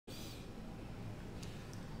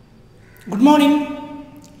Good morning.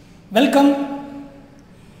 Welcome.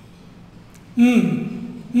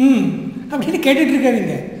 அப்படின்னு கேட்டுட்டு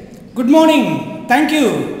இருக்காதீங்க. Good morning, thank you,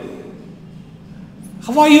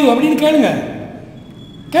 how are you அப்படின்னு கேளுங்க.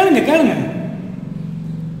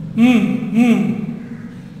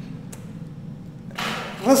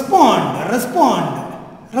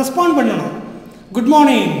 ரெஸ்பாண்ட் பண்ணணும். Good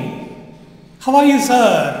morning, how are you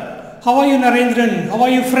sir, how are you Narendran, how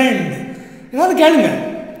are you friend, ஏதாவது கேளுங்க.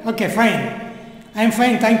 Okay, fine, I am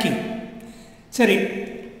fine, thank you. சரி,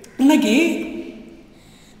 இன்னைக்கு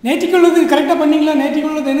நேற்றுக்கு உள்ளது கரெக்டாக பண்ணீங்களா? நேற்றுக்கு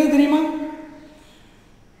உள்ளது என்னது தெரியுமா?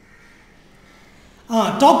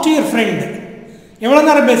 Talk to your friend. எவ்வளோ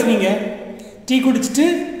நேரம் பேசுனீங்க? டீ குடிச்சிட்டு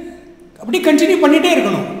அப்படி கண்டினியூ பண்ணிகிட்டே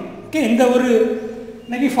இருக்கணும். ஓகே, இந்த ஒரு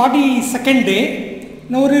இன்னைக்கு 42nd டே,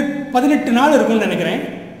 இன்னும் ஒரு 18 நாள் இருக்குன்னு நினைக்கிறேன்.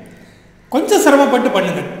 கொஞ்சம் சிரமப்பட்டு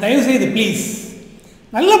பண்ணுங்கள் தயவுசெய்து ப்ளீஸ்.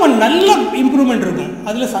 நல்ல இம்ப்ரூவ்மெண்ட் இருக்கும்,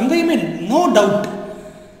 அதில் சந்தேகமே, no doubt,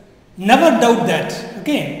 never doubt that.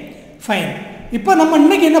 Okay, fine. இப்போ நம்ம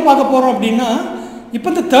இன்றைக்கி என்ன பார்க்க போகிறோம் அப்படின்னா, இப்போ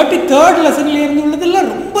இந்த 33rd லெசன்லேருந்து உள்ளதெல்லாம்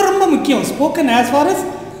ரொம்ப முக்கியம். As for us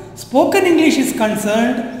spoken English is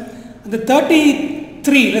concerned, அந்த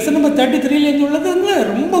 33 லெசன் நம்பர் 33லேருந்து உள்ளது வந்து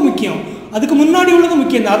ரொம்ப முக்கியம். அதுக்கு முன்னாடி உள்ளது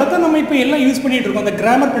முக்கியம் தான். அதைத்தான் நம்ம இப்போ எல்லாம் யூஸ் பண்ணிகிட்டு இருக்கோம். அந்த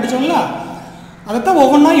கிராமர் படித்தோம்ல, அதைத்தான்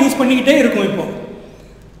ஒவ்வொன்றா யூஸ் பண்ணிக்கிட்டே இருக்கும். இப்போது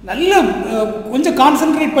நல்ல கொஞ்சம்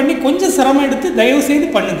கான்சென்ட்ரேட் பண்ணி கொஞ்சம் சிரமம் எடுத்து தயவு செய்து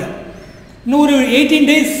பண்ணுங்கள். இன்னும் ஒரு 18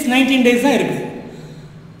 days 19 days தான் இருக்குது.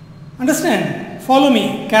 Understand, follow me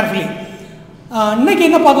carefully. இன்றைக்கி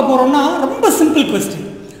என்ன பார்க்க போகிறோம்னா, ரொம்ப சிம்பிள் கொஸ்டின்.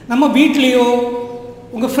 நம்ம வீட்லேயோ,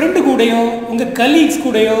 உங்கள் ஃப்ரெண்டு கூடயோ, உங்கள் கலீக்ஸ்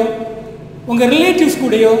கூடயோ, உங்கள் ரிலேட்டிவ்ஸ்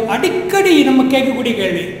கூடயோ அடிக்கடி நம்ம கேட்கக்கூடிய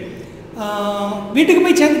கேள்வி. வீட்டுக்கு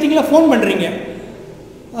போய் சேர்ந்துட்டிங்களா, ஃபோன் பண்ணுறீங்க,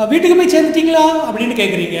 வீட்டுக்கு போய் சேர்ந்துட்டிங்களா அப்படின்னு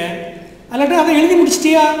கேட்குறீங்க. அல்லாட்டா அதை எழுதி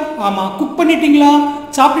முடிச்சிட்டியா? ஆமாம். குக் பண்ணிட்டீங்களா,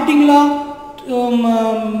 சாப்பிட்டுட்டிங்களா,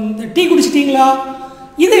 டீ குடிச்சிட்டிங்களா?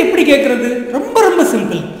 இதை எப்படி கேட்குறது? ரொம்ப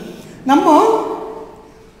சிம்பிள். நம்ம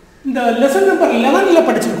இந்த லெசன் நம்பர் 11ல்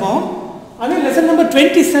படிச்சிருக்கோம், அது லெசன் நம்பர்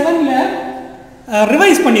 27ல்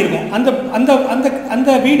ரிவைஸ் பண்ணியிருக்கோம். அந்த அந்த அந்த அந்த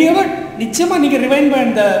வீடியோவை நிச்சயமாக நீங்கள் ரிவைன்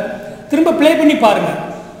பண்ண திரும்ப ப்ளே பண்ணி பாருங்கள்.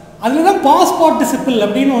 அதில் தான் பாஸ்ட் பார்ட்டிசிபிள்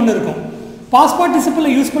அப்படின்னு ஒன்று இருக்கும். பாஸ்ட் பார்ட்டிசிபிளை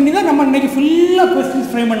யூஸ் பண்ணி தான் நம்ம இன்றைக்கி ஃபுல்லாக கொஸ்டின்ஸ்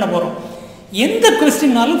ஃப்ரேம் பண்ண போகிறோம். எந்த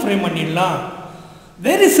கொஸ்டின்னாலும் ஃப்ரேம் பண்ணிடலாம்.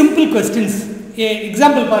 Very simple questions.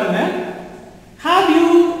 எக்ஸாம்பிள் பாருங்கள். Have you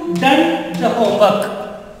done the homework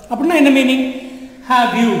அப்படின்னா என்ன மீனிங்?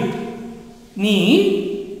 ஹாவ் யூ, நீ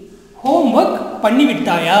homework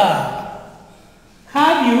பண்ணிவிட்டாயா?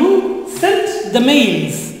 Have you send the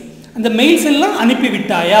mails, அந்த மெயில்ஸ் எல்லாம்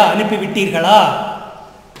அனுப்பிவிட்டாயா, அனுப்பிவிட்டீர்களா?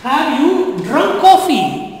 Have you trunk coffee,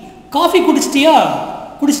 coffee குடிச்சிட்டியா,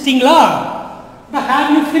 குடிச்சிட்டிங்களா? Have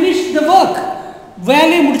you finish the work,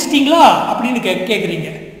 வேலையை முடிச்சிட்டிங்களா அப்படின்னு கேட்குறீங்க.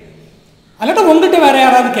 அல்லாட்ட உங்கள்கிட்ட வேறு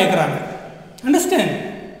யாராவது கேட்குறாங்க. அண்டர்ஸ்டாண்ட்,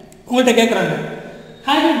 உங்கள்கிட்ட கேட்குறாங்க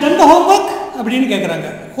have you done the homework அப்படின்னு கேட்குறாங்க.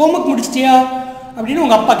 ஹோம்ஒர்க் முடிச்சிட்டியா அப்படின்னு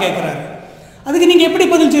உங்கள் அப்பா கேட்குறாரு. அதுக்கு நீங்கள் எப்படி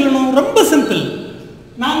பதில் சொல்லணும்? ரொம்ப சிம்பிள்.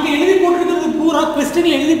 நாங்கள் எழுதி போட்டிருக்கிறது பூரா,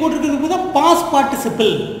 கொஸ்டினில் எழுதி போட்டிருக்கிறது பூரா பாஸ்ட்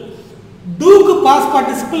பார்ட்டிசிபிள். டூக்கு past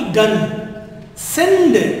participle ton,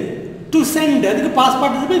 sent to send, அதுக்கு past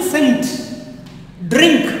participle send,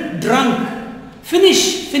 drink trunk, finish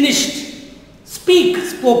finished, speak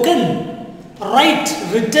spoken, right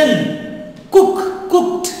return, cook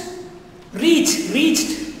cooked, reach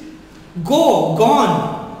reached, கோ Khan,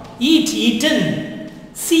 eat eaten,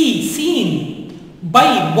 see seen, buy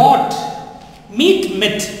bought, meet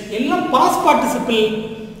met, எல்லாம் past participle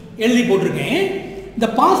எழுதி போட்டிருக்கேன். இந்த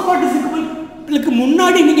past பார்ட்டிசிபிளுக்கு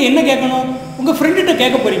முன்னாடி நீங்கள் என்ன கேட்கணும்? உங்கள் ஃப்ரெண்டுகிட்ட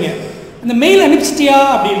கேட்க போகிறீங்க, அந்த மெயில் அனுப்பிச்சிட்டியா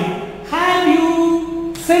அப்படின்னு. Have you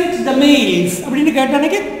send the mails அப்படின்னு கேட்டானே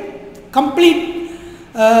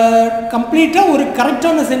கம்ப்ளீட்டாக ஒரு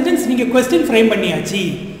கரெக்டான சென்டென்ஸ் நீங்கள் கொஸ்டின் ஃப்ரேம் பண்ணியாச்சு.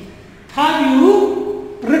 Have you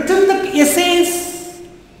written the essays,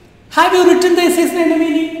 have you written the essays என்ன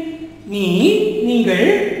மீனிங்? நீங்கள்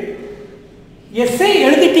எஸ்ஏ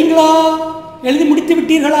எழுதிட்டீங்களா, எழுதி முடித்து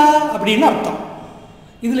விட்டீர்களா அப்படின்னு அர்த்தம்.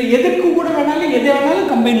 இதில் எதுக்கு கூட வேணாலும் எதை வேணாலும்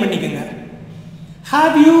கம்பைன் பண்ணிக்கோங்க.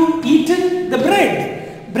 Have you eaten the bread,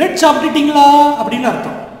 bread சாப்பிட்டுட்டீங்களா அப்படின்னு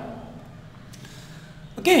அர்த்தம்.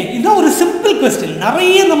 ஓகே, இதுதான் ஒரு சிம்பிள் கொஸ்டின்.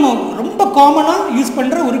 நிறைய நம்ம ரொம்ப காமனாக யூஸ்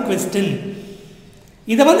பண்ணுற ஒரு கொஸ்டின்.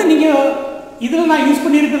 இதை வந்து நீங்கள் இதில் நான் யூஸ்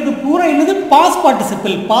பண்ணியிருக்கிறது பூரா என்னது? Past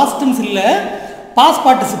participle. பாஸ்ட் டென்ஸ் இல்லை, பாஸ்ட்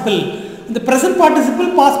பார்ட்டிசிபிள். இந்த ப்ரெசன்ட் பார்ட்டிசிபிள்,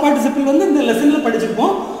 பாஸ்ட் பார்ட்டிசிபிள் வந்து இந்த லெசனில்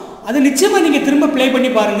படிச்சிருப்போம். அதை நிச்சயமாக நீங்கள் திரும்ப ப்ளே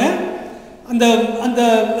பண்ணி பாருங்கள். அந்த அந்த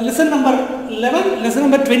லெசன் நம்பர் 11, லெசன்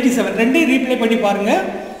நம்பர் 27 ரெண்டையும் ரீப்ளே பண்ணி பாருங்கள்.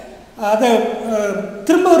 அதை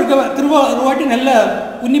திரும்ப ஒரு வாட்டி நல்ல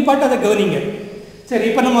உன்னிப்பாட்டு அதை கவனிங்க. சரி,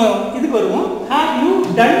 இப்போ நம்ம இதுக்கு வருவோம். Have you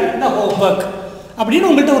done the homework அப்படின்னு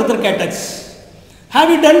உங்கள்கிட்ட ஒருத்தர் கேட்டாச்சு.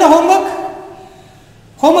 Have you done the homework?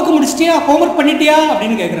 Homework முடிச்சிட்டியா, ஹோம்ஒர்க் பண்ணிட்டியா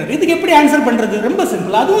அப்படின்னு கேட்குறாரு. இதுக்கு எப்படி ஆன்சர் பண்ணுறது? ரொம்ப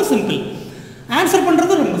சிம்பிள். அதுவும் சிம்பிள், ஆன்சர்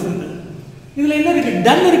பண்ணுறது ரொம்ப சிம்பிள். இதில் என்ன இருக்குது?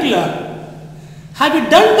 டன் இருக்குல்ல. Have you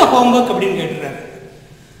done the homework அப்படின்னு கேட்டுறாரு.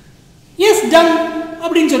 எஸ் டன்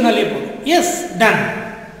அப்படின்னு சொன்னாலே போதும். எஸ் டன்,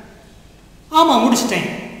 ஆமாம் முடிச்சிட்டேன்.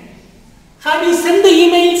 Have you send the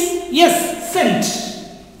emails? S send,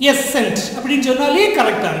 S send அப்படின்னு சொன்னாலே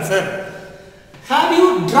correct answer. Have you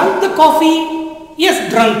trunk the coffee? S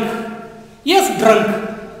trunk, S trunk,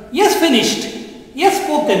 S finished, S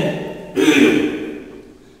spoken.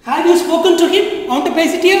 Have you spoken to him? அவன்கிட்ட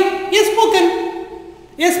பேசிட்டியா? S spoken,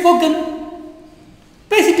 S spoken,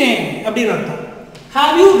 பேசிட்டேன் அப்படின்னு அர்த்தம்.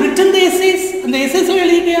 Have you written the essays? அந்த essays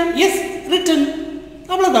எழுதிட்டியா? S written.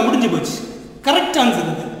 அவ்வளோதான், முடிஞ்சு போச்சு. Correct answer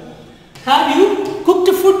இது. Have you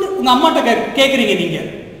cooked food? உங்கள் அம்மாட்ட கேட்குறீங்க நீங்கள்,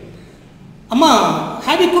 அம்மா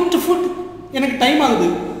have you cooked food? எனக்கு டைம் ஆகுது,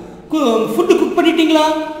 ஃபுட்டு குக் பண்ணிட்டீங்களா?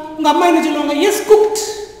 உங்கள் அம்மா என்ன சொல்லுவாங்க? எஸ் குக்ட்,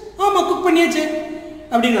 ஆமாம் குக் பண்ணியாச்சு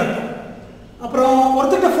அப்படின்னு அர்த்தம். அப்புறம்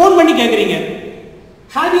ஒருத்தர்கிட்ட ஃபோன் பண்ணி கேட்குறீங்க,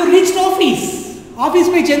 have you reached office?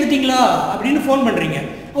 Office போய் சேர்ந்துட்டீங்களா அப்படின்னு ஃபோன் பண்ணுறீங்க.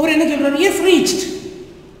 அவர் என்ன சொல்கிறாரு? எஸ் ரீச்ட்,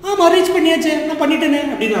 ஆமாம் ரீச் பண்ணியாச்சு, நான் பண்ணிட்டேனே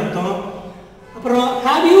அப்படின்னு அர்த்தம். அப்புறம்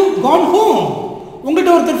ஹேவ் யூ கான் ஹோம்?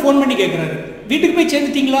 உங்கள்கிட்ட ஒருத்தர் ஃபோன் பண்ணி கேட்குறாரு, வீட்டுக்கு போய்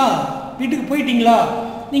சேர்ந்துட்டீங்களா, வீட்டுக்கு போயிட்டீங்களா?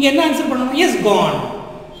 நீங்கள் என்ன ஆன்சர் பண்ணணும்? எஸ் கான்,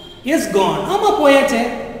 எஸ் கான், ஆமாம் போயாச்சே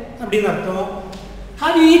அப்படின்னு அர்த்தம்.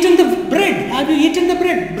 Have you eaten the bread? Have you eaten the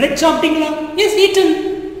bread? Bread சாப்பிட்டீங்களா? Yes eaten,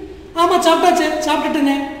 ஆமாம் சாப்பிட்டாச்சே,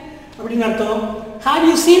 சாப்பிட்டுட்டேனே அப்படின்னு அர்த்தம். Have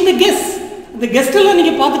you seen the guests? அந்த கெஸ்ட் எல்லாம்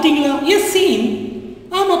நீங்கள் பார்த்துட்டீங்களா? Yes seen,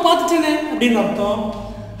 ஆமாம் பார்த்துட்டேனே அப்படின்னு அர்த்தம்.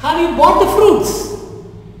 Have you bought the fruits?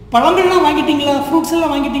 பழங்கள்லாம் வாங்கிட்டீங்களா, ஃப்ரூட்ஸ்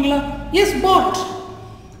எல்லாம் வாங்கிட்டீங்களா? Yes bought,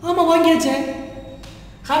 ஆமாம் வாங்கியாச்சே.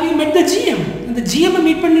 Have you met the GM? அந்த GM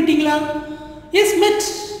மீட் பண்ணிட்டீங்களா? Yes met,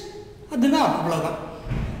 அதுதான், அவ்வளோதான்.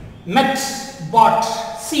 met, bought,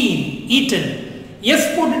 seen, eaten, yes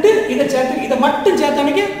போட்டுட்டு இதை சேர்த்து, இதை மட்டும்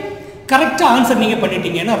சேர்த்தானே கரெக்டாக ஆன்சர் நீங்கள்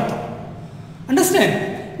பண்ணிட்டீங்கன்னு அர்த்தம். அண்டர்ஸ்டாண்ட்?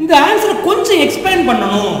 இந்த ஆன்சரை கொஞ்சம் எக்ஸ்பிளைன்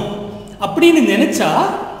பண்ணணும் அப்படின்னு நினைச்சா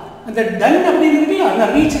அந்த டன் அப்படின்னு இருக்குல்ல, அந்த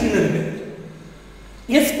ரீச்னு இருக்கு.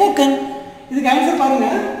 எஸ் ஸ்போக்கன், இதுக்கு ஆன்சர் பாருங்க.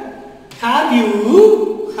 Have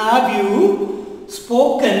you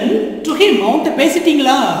spoken to him? அவன்கிட்ட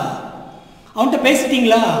பேசிட்டீங்களா, அவன்கிட்ட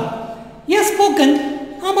பேசிட்டீங்களா? எஸ் ஸ்போக்கன்,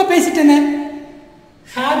 ஆமாம் பேசிட்டேனே.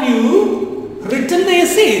 Have you written the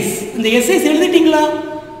essays? அந்த essays எழுதிட்டீங்களா?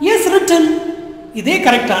 Yes written, இதே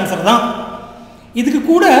கரெக்ட் ஆன்சர் தான். இதுக்கு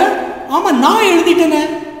கூட ஆமாம் நான் எழுதிட்டேனே,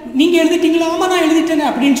 நீங்கள் எழுதிட்டீங்களா? ஆமாம் நான் எழுதிட்டேனே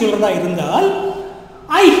அப்படின்னு சொல்கிறதா இருந்தால்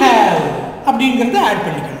I have அப்படிங்கிறத ஆட்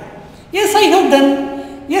பண்ணிக்கணும். Yes I have done,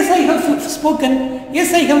 yes I have spoken,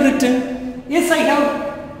 yes I have written, yes I have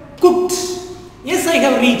cooked, yes I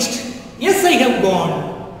have reached, yes I have gone.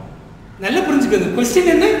 நல்லா புரிஞ்சுக்கிறது.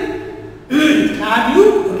 கொஸ்டின் என்ன? Have you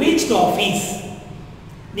reached office?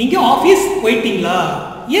 நீங்க office போயிட்டீங்களா?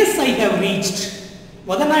 Yes I have reached.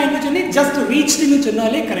 நான் என்ன சொன்னேன்? just reached னு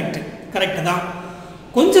சொன்னாலே கரெக்ட் தான்.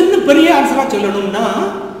 கொஞ்சம் இன்னும் பெரிய ஆன்சரா சொல்லணும்னா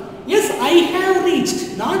yes I have reached,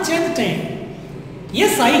 நான் சேர்ந்துட்டேன்.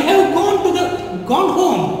 Yes I have gone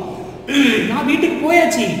home, நான் வீட்டுக்கு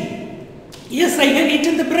போயாச்சு. Yes I have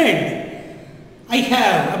eaten the bread, I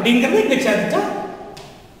have அப்படிங்கிறது இங்க சேர்த்துட்டா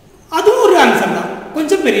அதுவும் ஒரு ஆன்சர் தான்,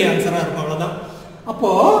 கொஞ்சம் பெரிய ஆன்சராக இருக்கும், அவ்வளோதான்.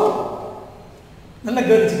 அப்போது நல்லா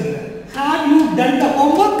கவனிச்சுக்கோங்க. Have you done the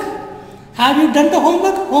homework? Have you done the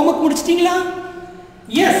homework? Homework முடிச்சிட்டிங்களா?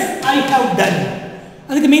 S I have done.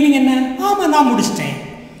 அதுக்கு மீனிங் என்ன? ஆமாம் நான் முடிச்சிட்டேன்.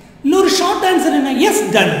 இன்னொரு ஷார்ட் ஆன்சர் என்ன? எஸ்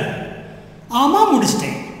டன், ஆமாம்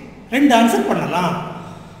முடிச்சிட்டேன். ரெண்டு ஆன்சர் பண்ணலாம்.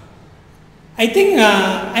 I think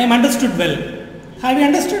I am understood well. Have you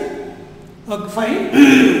understood? Okay fine.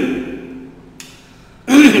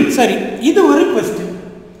 சரி, இது ஒரு கொஸ்டின்.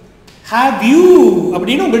 ஹேவ் யூ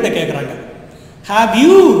அப்படின்னு உங்கள்கிட்ட கேட்குறாங்க. Have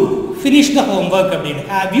you finish the homework அப்படின்னு,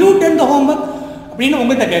 have you done the homework அப்படின்னு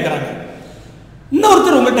உங்கள்கிட்ட கேட்குறாங்க.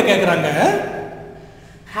 இன்னொருத்தர் உங்கள்கிட்ட கேட்குறாங்க,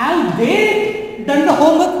 have they done the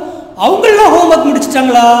homework? அவங்களாம் ஹோம்ஒர்க்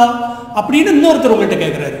முடிச்சிட்டாங்களா அப்படின்னு இன்னொருத்தர் உங்கள்கிட்ட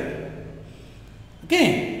கேட்குறாரு. ஓகே,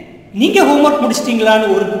 நீங்கள் ஹோம்ஒர்க்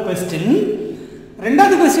முடிச்சிட்டிங்களான்னு ஒரு கொஸ்டின்.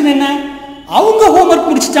 ரெண்டாவது கொஸ்டின் என்ன? அவங்க ஹோம்ஒர்க்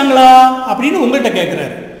முடிச்சிட்டாங்களா அப்படின்னு உங்கள்கிட்ட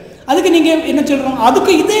கேட்குறாரு. அதுக்கு நீங்கள் என்ன சொல்கிறோம்?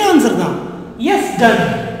 அதுக்கு இதே ஆன்சர் தான். S ton,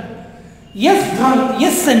 S trunk,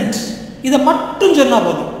 S send. இதை மட்டும் சொன்னால்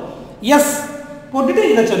போதும். எஸ் போட்டுட்டு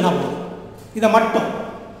இதை சொன்னால் போதும், இதை மட்டும்.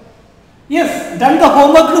 எஸ் டன் த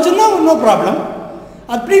ஹோம்ஒர்க்னு சொன்னால் நோ ப்ராப்ளம்,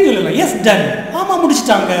 அப்படின்னு சொல்லலாம். எஸ் டன், ஆமாம்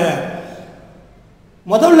முடிச்சிட்டாங்க.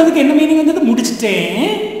 முதல்லதுக்கு என்ன மீனிங் வந்தது? முடிச்சிட்டேன்.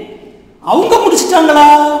 அவங்க முடிச்சிட்டாங்களா?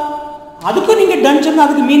 அதுக்கும் நீங்கள் டன் சொன்னால்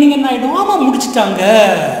அதுக்கு மீனிங் என்ன ஆகிடும்? ஆமாம் முடிச்சிட்டாங்க.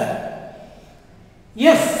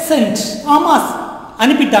 எஸ் சென்ட், ஆமாம்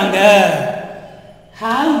அனுப்பிட்டாங்க.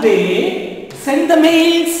 Have they sent the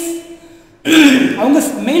mails? அவங்க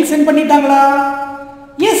மெயில் சென்ட் பண்ணிட்டாங்களா?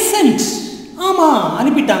 Yes, sent. ஆமா,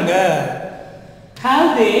 அனுப்பிட்டாங்க. Have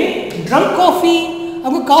they drunk coffee?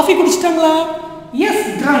 அவங்க coffee குடிச்சிட்டாங்களா? Yes,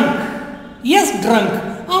 drunk. Yes, drunk.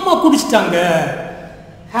 ஆமா, குடிச்சிட்டாங்க.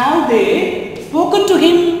 Have they spoken to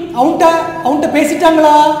him? அவன்கிட்ட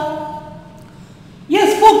பேசிட்டாங்களா? Yes,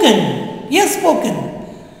 spoken. Yes, spoken.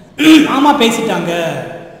 ஆமா, பேசிட்டாங்க.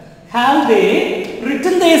 Have they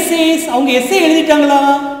written the essays? அவங்க எஸ்ஸே எழுதிட்டாங்களா?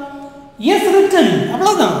 Yes, written.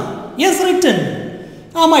 அவ்வளவுதான். Yes, written.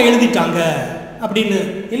 ஆமா, எழுதிட்டாங்க. அப்படின்னு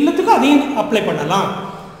எல்லாத்துக்கும் அதையும் அப்ளை பண்ணலாம்.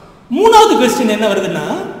 மூணாவது கொஸ்டின் என்ன வருதுன்னா,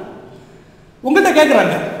 உங்கள்கிட்ட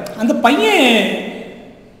கேட்குறாங்க, அந்த பையன்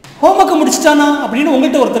ஹோம்ஒர்க்கை முடிச்சிட்டானா அப்படின்னு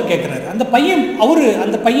உங்கள்கிட்ட ஒருத்தர் கேட்குறாரு. அந்த பையன்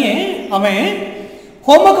அவன்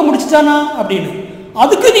ஹோம்ஒர்க்கை முடிச்சிட்டானா அப்படின்னு.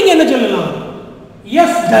 அதுக்கு நீங்கள் என்ன சொல்லலாம்?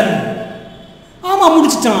 S, ton. ஆமாம்,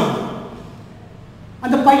 முடிச்சிட்டான்.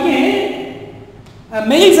 அந்த பையன்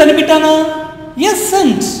மெயில்ஸ் அனுப்பிட்டானா? S,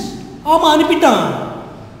 send. ஆமாம், அனுப்பிட்டான்.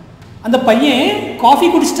 அந்த பையன் காஃபி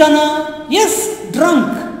குடிச்சிட்டானா? S,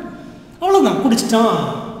 trunk. அவ்வளோதான், குடிச்சிட்டான்,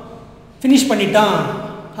 ஃபினிஷ் பண்ணிட்டான்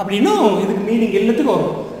அப்படின்னு இதுக்கு மீனிங் எல்லாத்துக்கும்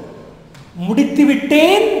வரும். முடித்து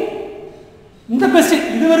விட்டேன். இந்த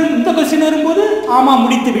கொஸ்டின் வரும்போது ஆமாம்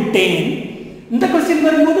முடித்து விட்டேன். இந்த கொஸ்டின்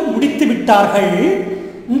வரும்போது முடித்து விட்டார்கள்.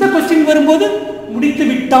 இந்த கொஸ்டின் வரும்போது முடித்து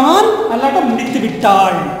விட்டான் அல்லாட்ட முடித்து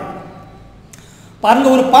விட்டாள். பாருங்க,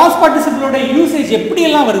 ஒரு பாஸ்ட் பார்ட்டிசிபிளோட யூசேஜ்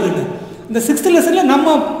எப்படியெல்லாம் வருதுன்னு. இந்த 6th லெசன்ல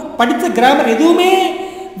நம்ம படித்த கிராமர் எதுவுமே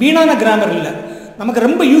வீணான கிராமர் இல்லை, நமக்கு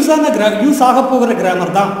ரொம்ப யூஸ் ஆக போகிற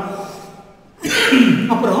கிராமர் தான்.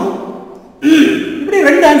 அப்புறம் இப்படி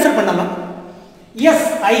 2 ஆன்சர் பண்ணலாம். எஸ்,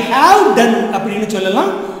 ஐ ஹாவ் டன் அப்படின்னு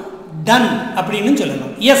சொல்லலாம், டன் அப்படின்னு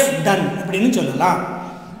சொல்லலாம். எஸ், டன் அப்படின்னு சொல்லலாம்.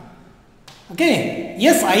 Okay,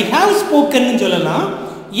 S, I have spoken சொல்லலாம்,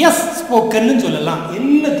 எஸ், ஸ்போக்கன் சொல்லலாம்.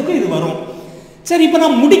 எல்லாத்துக்கும் இது வரும். சரி, இப்போ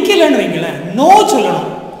நான் முடிக்கலன்னு வைங்களேன், நோ சொல்லணும்.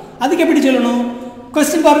 அதுக்கு எப்படி சொல்லணும்?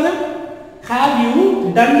 கொஸ்டின் பாருங்க, have you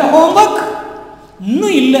done the homework?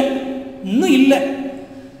 இன்னும் இல்லை, இன்னும் இல்லை,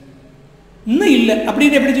 இன்னும் இல்லை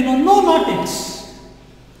அப்படின்னு எப்படி சொல்லணும்? No, not it.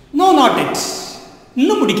 No, not it.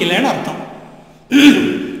 இன்னும் முடிக்கலன்னு அர்த்தம்.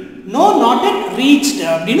 நோ, நாட் இட் ரீச்ட்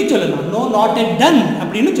அப்படின்னு சொல்லலாம். நோ, நாட் இட் டன்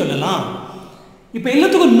அப்படின்னு சொல்லலாம். இப்போ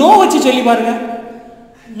எல்லாத்துக்கும் நோ வச்சு சொல்லி பாருங்க.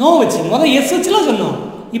 நோ வச்சு முதல் எஸ் வச்சுலாம் சொன்னோம்.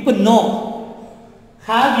 இப்போ no.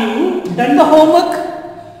 Have you done the homework?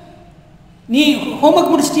 நீ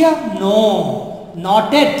ஹோம்ஒர்க் முடிச்சிட்டியா? No,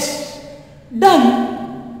 not it. Ton.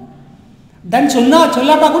 Ton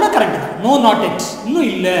சொல்லாட்டா கூட கரெக்ட் தான். நோ, நாட் இட், இன்னும்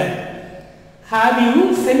இல்லை. Have you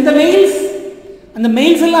send the mails? அந்த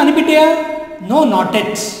மெயில்ஸ் எல்லாம் அனுப்பிட்டியா? No, not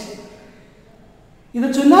it. இதை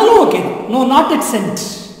சொன்னாலும் ஓகே தான். நோ, நாட் இட் சென்ட்,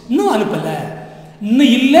 இன்னும் அனுப்பலை,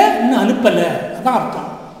 இன்னும் இல்லை, இன்னும் அனுப்பலை, அதான் அர்த்தம்.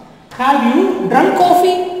 Have you trunk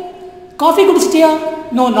coffee? Coffee குடிச்சிட்டியா?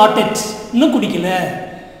 No, not it, இன்னும் குடிக்கல.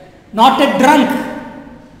 Not it trunk.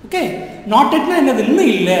 Okay, not இட்னா என்னது?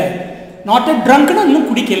 இன்னும் இல்லை. நாட் இட் ட்ரங்க்னா இன்னும்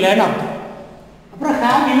குடிக்கலன்னு அர்த்தம். அப்புறம்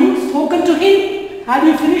have you spoken to him? Have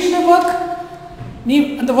you finish the work? நீ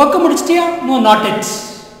அந்த ஒர்க்கை முடிச்சிட்டியா? No, not it.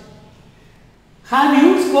 Have you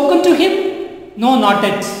spoken to him? No, not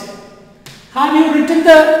it. Have you written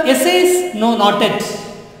the essays? No, not it.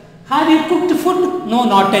 Have you cooked food? No,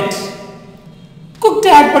 not it. Cooked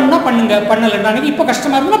add பண்ணால் பண்ணுங்க, பண்ணலைன்னா இப்போ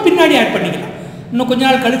கஷ்டமாக இருந்தால் பின்னாடி ஆட் பண்ணிக்கலாம். இன்னும் கொஞ்ச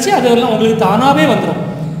நாள் கழித்து அதெல்லாம் உங்களுக்கு தானாகவே வந்துடும்.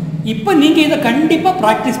 இப்போ நீங்கள் இதை கண்டிப்பாக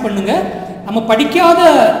ப்ராக்டிஸ் பண்ணுங்கள். நம்ம படிக்காத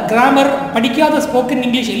கிராமர், படிக்காத ஸ்போக்கன்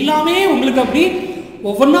இங்கிலீஷ் எல்லாமே உங்களுக்கு அப்படி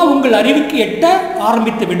ஒவ்வொன்றா உங்கள் அறிவுக்கு எட்ட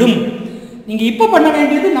ஆரம்பித்து விடும். நீங்கள் இப்போ பண்ண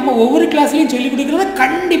வேண்டியது, நம்ம ஒவ்வொரு கிளாஸ்லையும் சொல்லிக் கொடுக்குறத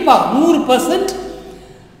கண்டிப்பாக 100%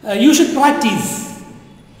 யூ ஷுட் ப்ராக்டிஸ்.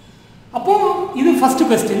 அப்போது இது ஃபஸ்ட்டு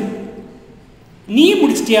கொஸ்டின், நீ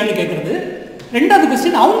முடிச்சிட்டியான்னு கேட்குறது. ரெண்டாவது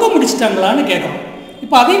கொஸ்டின், அவங்க முடிச்சிட்டாங்களான்னு கேட்குறோம்.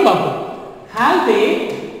 இப்போ அதையும் பார்ப்போம். Have they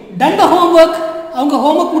done the homework? அவங்க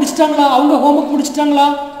ஹோம்ஒர்க் முடிச்சிட்டாங்களா? அவங்க ஹோம்ஒர்க் முடிச்சிட்டாங்களா?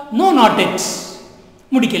 நோ, நாட் இட்,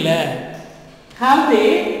 முடிக்கல. Have they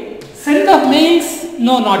send the mails?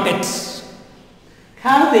 No, not it.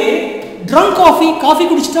 Have they trunk coffee? Coffee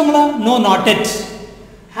குடிச்சிட்டாங்களா? No, not it.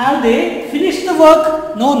 Have they finish the work?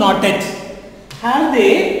 No, not it. Have they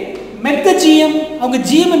மெட் த GM? அவங்க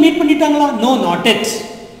GM meet பண்ணிட்டாங்களா? No, not it.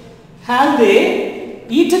 Have they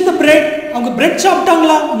eaten the bread? அவங்க bread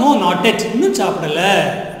சாப்பிட்டாங்களா? No, not it, இன்னும் சாப்பிடல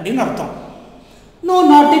அப்படின்னு அர்த்தம். No,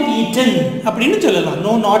 not it eaten அப்படின்னு சொல்லலாம்.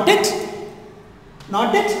 No, not it,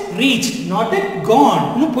 not it reach, not it Khan,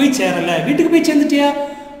 இன்னும் போய் சேரலை. வீட்டுக்கு போய் சேர்ந்துட்டியா?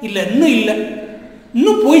 இல்லை, இன்னும் இல்லை,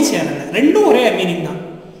 இன்னும் போய் சேரலை. ரெண்டும் ஒரே மீனிங் தான்.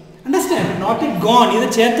 அண்டர்ஸ்டாண்ட்? நாட் இட் கான், இதை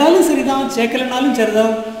சேர்த்தாலும் சரிதான், சேர்க்கலனாலும்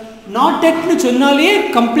சரிதான். நாட் இட்னு சொன்னாலே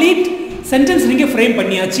கம்ப்ளீட் சென்டென்ஸ் நீங்கள் ஃப்ரேம்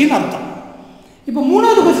பண்ணியாச்சின்னு அர்த்தம். இப்போ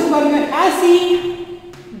மூணாவது क्वेश्चन பாருங்க, has he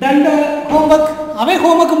done the homework? அவன்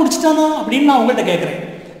homework முடிச்சிட்டானா அப்படின்னு நான் உங்கள்கிட்ட கேட்குறேன்.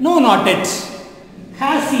 No, not yet.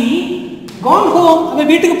 Has he gone home? அவன்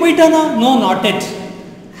வீட்டுக்கு போயிட்டானா? No, not yet.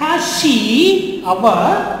 Has she அவ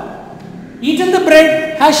eaten the bread?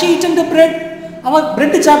 Has she eaten the bread? அவ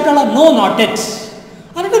bread சாப்பிட்டாளா? No, not yet.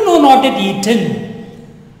 அதனால no, not yet eaten.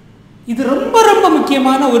 இது ரொம்ப ரொம்ப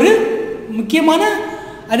முக்கியமான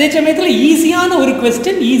அதே சமயத்தில் ஈஸியான ஒரு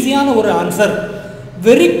क्वेश्चन, ஈஸியான ஒரு answer.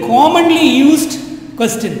 Very commonly used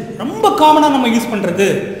question, ரொம்ப காமனாக நம்ம யூஸ் பண்ணுறது.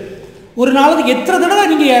 ஒரு நாளுக்கு எத்தனை தடவை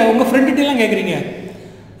நீங்கள் உங்கள் ஃப்ரெண்டுகிட்டலாம் கேட்குறீங்க,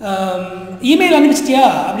 இமெயில் அனுப்பிச்சிட்டியா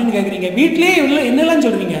அப்படின்னு கேட்குறீங்க. வீட்டிலே என்னெல்லாம்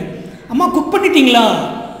சொல்கிறீங்க, அம்மா குக் பண்ணிட்டீங்களா,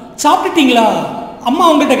 சாப்பிட்டுட்டீங்களா, அம்மா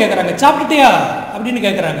அவங்கள்ட்ட கேட்குறாங்க சாப்பிட்டுட்டியா அப்படின்னு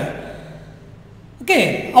கேட்குறாங்க. ஓகே,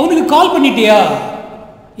 அவனுக்கு கால் பண்ணிட்டியா,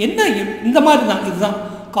 என்ன இந்த மாதிரி தான். இதுதான்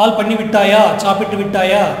கால் பண்ணி விட்டாயா, சாப்பிட்டு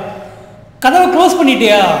விட்டாயா, கதவை க்ளோஸ்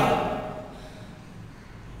பண்ணிட்டியா,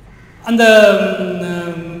 அந்த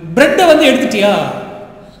பிரெட்டை வந்து எடுத்துட்டியா.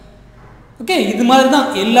 ஓகே, இது மாதிரி தான்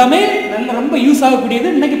எல்லாமே ரொம்ப யூஸ் ஆகக்கூடியது.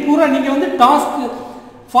 இன்னைக்கு பூரா நீங்கள் வந்து டாஸ்க்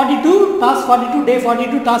 42 டே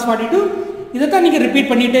 42 டாஸ்க் 42 இதைத்தான் நீங்கள்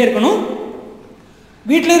ரிப்பீட் பண்ணிகிட்டே இருக்கணும்.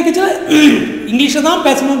 வீட்டில் இருக்கச்சு இங்கிலீஷை தான்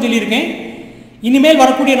பேசணும்னு சொல்லியிருக்கேன். இனிமேல்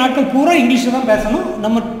வரக்கூடிய நாட்கள் பூரா இங்கிலீஷில் தான் பேசணும்.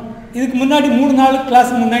 நம்ம இதுக்கு முன்னாடி 3 நாள்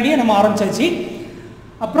கிளாஸ் முன்னாடியே நம்ம ஆரம்பிச்சாச்சு.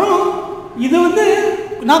 அப்புறம் இது வந்து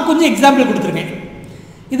நான் கொஞ்சம் எக்ஸாம்பிள் கொடுத்துருக்கேன்.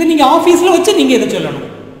 இது நீங்கள் ஆஃபீஸில் வச்சு நீங்கள் இதை சொல்லணும்.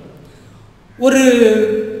 ஒரு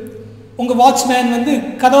உங்கள் வாட்ச்மேன் வந்து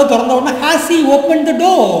கதவை திறந்த உடனே has he open the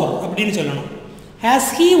door அப்படின்னு சொல்லணும். Has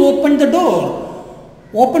he open the door,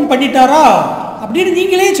 open பண்ணிட்டாரா அப்படின்னு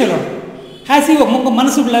நீங்களே சொல்லணும். ஹேஸ் ஹி உங்கள்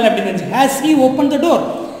மனசுக்குள்ளால அப்படின்னு நினச்சி has he open the door.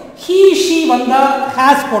 He she வந்தால்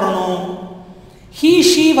ஹேஸ் போடணும், ஹீ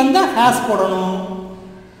ஷீ வந்தால் ஹேஸ் போடணும்,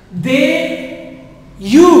 தே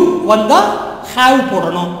யூ வந்தால் ஹேவ்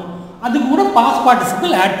போடணும். அது கூட பாஸ்ட்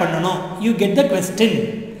பார்ட்டிசிபிள் ஆட் பண்ணணும். You get the question.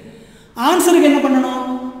 ஆன்சருக்கு என்ன பண்ணணும்,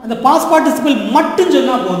 அந்த பாஸ்ட் பார்ட்டிசிபிள் மட்டும்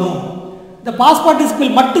சொன்னால் போதும். இந்த பாஸ்ட் பார்ட்டிசிபிள்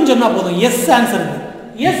மட்டும் சொன்னால் போதும். எஸ் ஆன்சருக்கு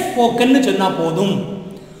எஸ் ஸ்போக்கன்னு சொன்னால் போதும்.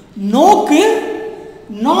 நோக்கு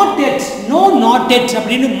not yet, no not yet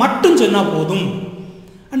அப்படின்னு மட்டும் சொன்னால் போதும்.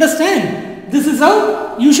 Understand? This is how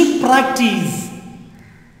you should practice.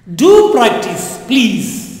 Do practice, please.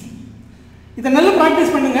 இதை நல்லா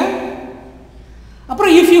ப்ராக்டிஸ் பண்ணுங்க.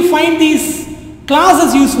 அப்புறம் if you find these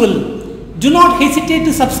classes useful, do not hesitate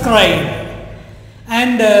to subscribe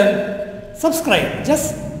and subscribe. Just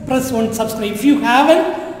press one subscribe if you haven't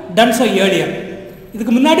done so earlier.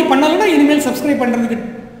 இதுக்கு முன்னாடி பண்ணலன்னா இனிமேல் subscribe பண்ணுறதுக்கு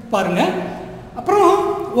பாருங்கள். அப்புறம்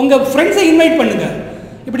உங்கள் ஃப்ரெண்ட்ஸை இன்வைட் பண்ணுங்கள்.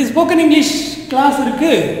 இப்படி ஸ்போக்கன் இங்கிலீஷ் கிளாஸ்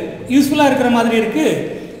இருக்குது, யூஸ்ஃபுல்லாக இருக்கிற மாதிரி இருக்குது,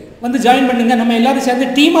 வந்து ஜாயின் பண்ணுங்கள். நம்ம எல்லோரும் சேர்ந்து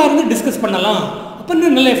டீமாக இருந்து டிஸ்கஸ் பண்ணலாம், அப்போ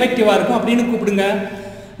இன்னும் நல்ல எஃபெக்டிவாக இருக்கும் அப்படின்னு கூப்பிடுங்க.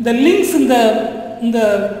 இந்த லிங்க்ஸ் இந்த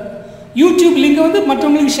யூடியூப் லிங்கை வந்து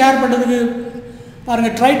மற்றவங்களுக்கு ஷேர் பண்ணுறதுக்கு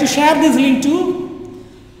பாருங்கள். Try to share this link to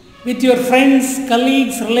with your friends,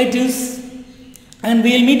 colleagues, relatives, and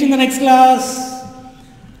we will meet in the next class.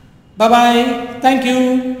 Bye bye. Thank you.